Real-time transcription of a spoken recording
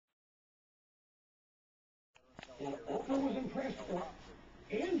Well, Oprah was impressed.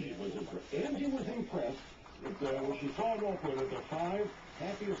 Angie was impressed. Angie was impressed that when she saw in Oprah that the 5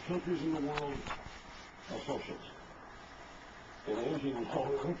 happiest countries in the world are socialists. And Angie was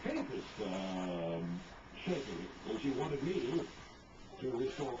so her faith is shaking, and she wanted me to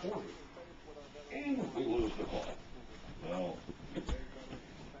restore order. And we lose the call. Well,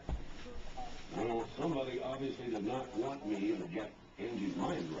 somebody obviously did not want me to get Angie's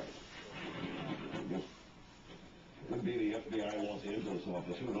mind right. It could be the FBI Los Angeles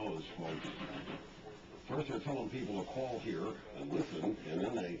office, who knows, folks. First they're telling people to call here and listen, and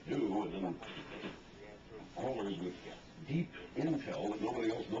then they do, and then callers with deep intel that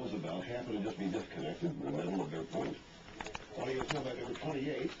nobody else knows about happen to just be disconnected in the middle of their point. Well, you know that every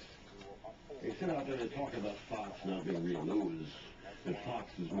 28th, they sit out there and talk about Fox not being real news, and Fox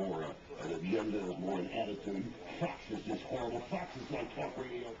is more an agenda, is more an attitude. Fox is just horrible. Fox is not talk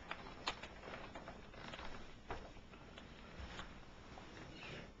radio.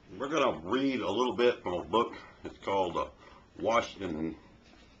 We're going to read a little bit from a book. It's called Washington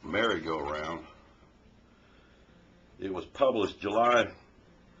Merry-Go-Round. It was published July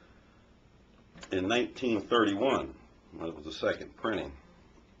in 1931. That was the second printing.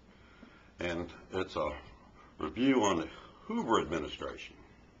 And it's a review on the Hoover administration.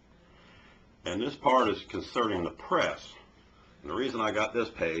 And this part is concerning the press. And the reason I got this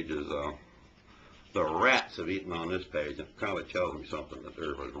page is the rats have eaten on this page. It kind of tells me something that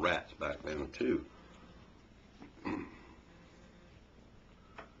there was rats back then too.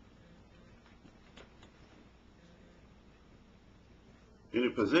 In a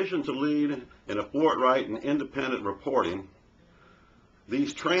position to lead in a forthright and independent reporting,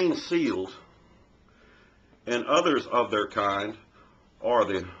 these trained seals and others of their kind are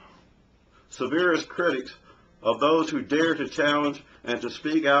the severest critics of those who dare to challenge and to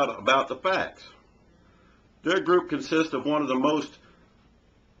speak out about the facts. Their group consists of one of the most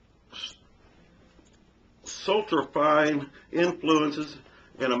stultifying influences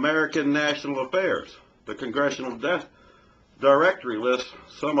in American national affairs. The Congressional Directory lists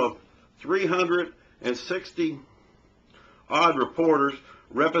some of 360 odd reporters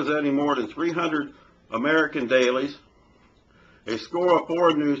representing more than 300 American dailies, a score of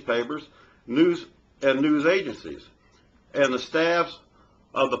foreign newspapers, news agencies, and the staffs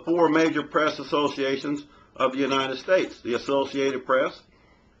of the 4 major press associations of the United States: the Associated Press,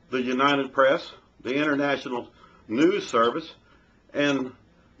 the United Press, the International News Service, and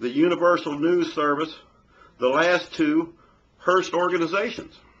the Universal News Service, the last 2 Hearst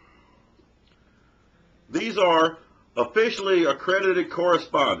organizations. These are officially accredited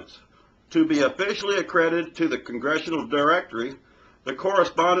correspondents. To be officially accredited to the Congressional Directory, the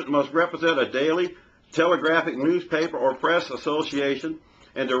correspondent must represent a daily, telegraphic newspaper or press association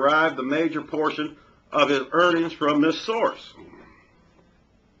and derive the major portion of his earnings from this source.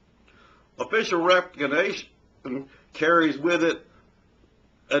 Official recognition carries with it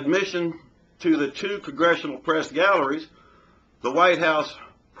admission to the 2 congressional press galleries, the White House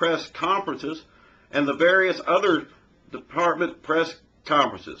press conferences, and the various other department press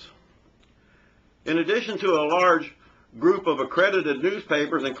conferences. In addition to a large group of accredited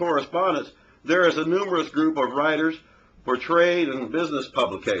newspapers and correspondents, there is a numerous group of writers for trade and business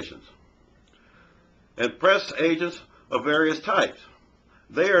publications and press agents of various types.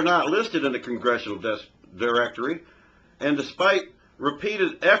 They are not listed in the Congressional Directory, and despite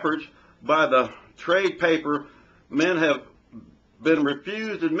repeated efforts by the trade paper, men have been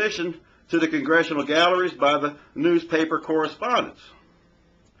refused admission to the congressional galleries by the newspaper correspondents.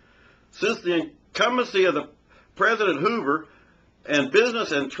 Since the incumbency of the President Hoover, and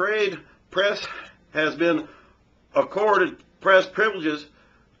business and trade press has been accorded press privileges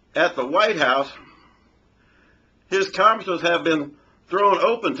at the White House, his conferences have been thrown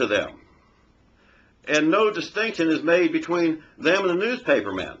open to them, and no distinction is made between them and the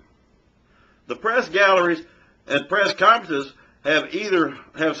newspaper men. The press galleries and press conferences have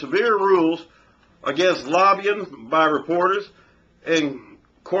severe rules against lobbying by reporters, and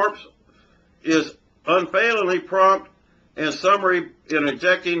Corps is unfailingly prompt and summary in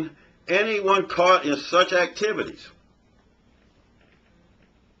ejecting anyone caught in such activities.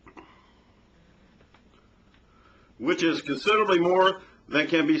 Which is considerably more than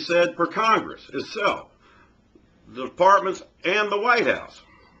can be said for Congress itself, the departments, and the White House.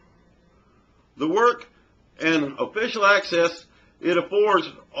 The work and official access it affords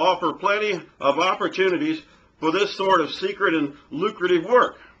offer plenty of opportunities for this sort of secret and lucrative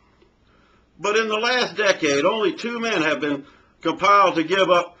work. But in the last decade, only 2 men have been compelled to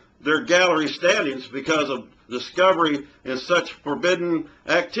give up their gallery standings because of discovery in such forbidden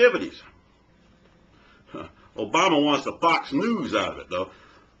activities. Obama wants the Fox News out of it, though.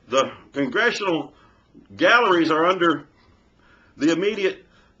 The congressional galleries are under the immediate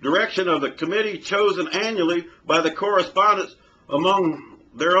direction of the committee chosen annually by the correspondents among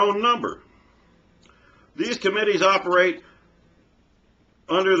their own number. These committees operate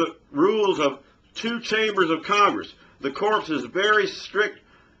under the rules of 2 chambers of Congress. The corps is very strict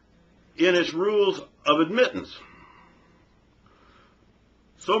in its rules of admittance.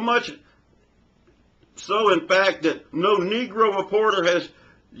 So much so, in fact, that no Negro reporter has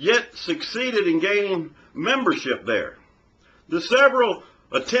yet succeeded in gaining membership there. The several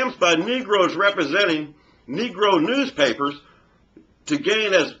attempts by Negroes representing Negro newspapers to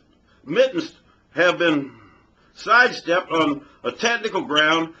gain admittance have been sidestepped on a technical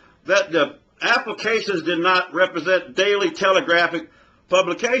ground that the applications did not represent daily telegraphic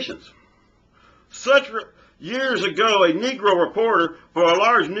publications. Years ago, a Negro reporter for a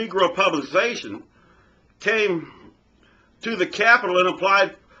large Negro publication came to the Capitol and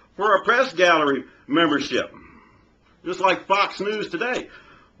applied for a press gallery membership, just like Fox News today,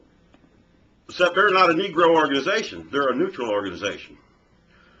 except they're not a Negro organization, they're a neutral organization.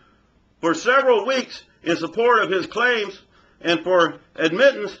 For several weeks, in support of his claims and for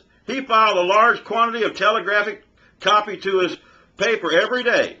admittance, he filed a large quantity of telegraphic copy to his paper every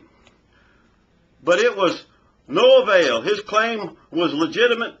day. But it was no avail. His claim was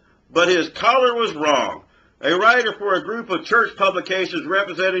legitimate, but his color was wrong. A writer for a group of church publications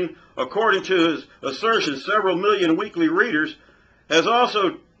representing, according to his assertion, several million weekly readers, has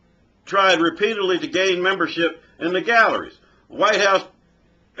also tried repeatedly to gain membership in the galleries, White House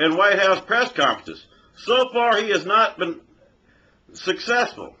press conferences. So far, he has not been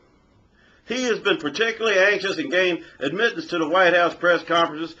successful. He has been particularly anxious and gained admittance to the White House press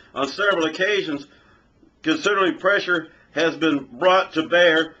conferences on several occasions. Considerable pressure has been brought to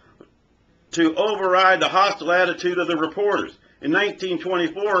bear to override the hostile attitude of the reporters. In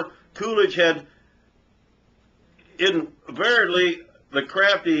 1924, Coolidge had invariably the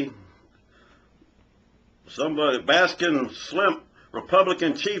crafty Baskin Slimp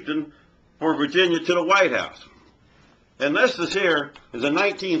Republican chieftain for Virginia to the White House. And this here is in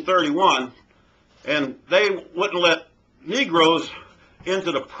 1931, and they wouldn't let Negroes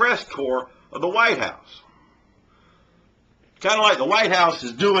into the press corps of the White House. Kind of like the White House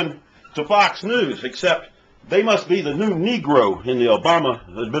is doing to Fox News, except they must be the new Negro in the Obama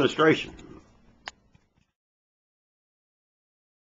administration.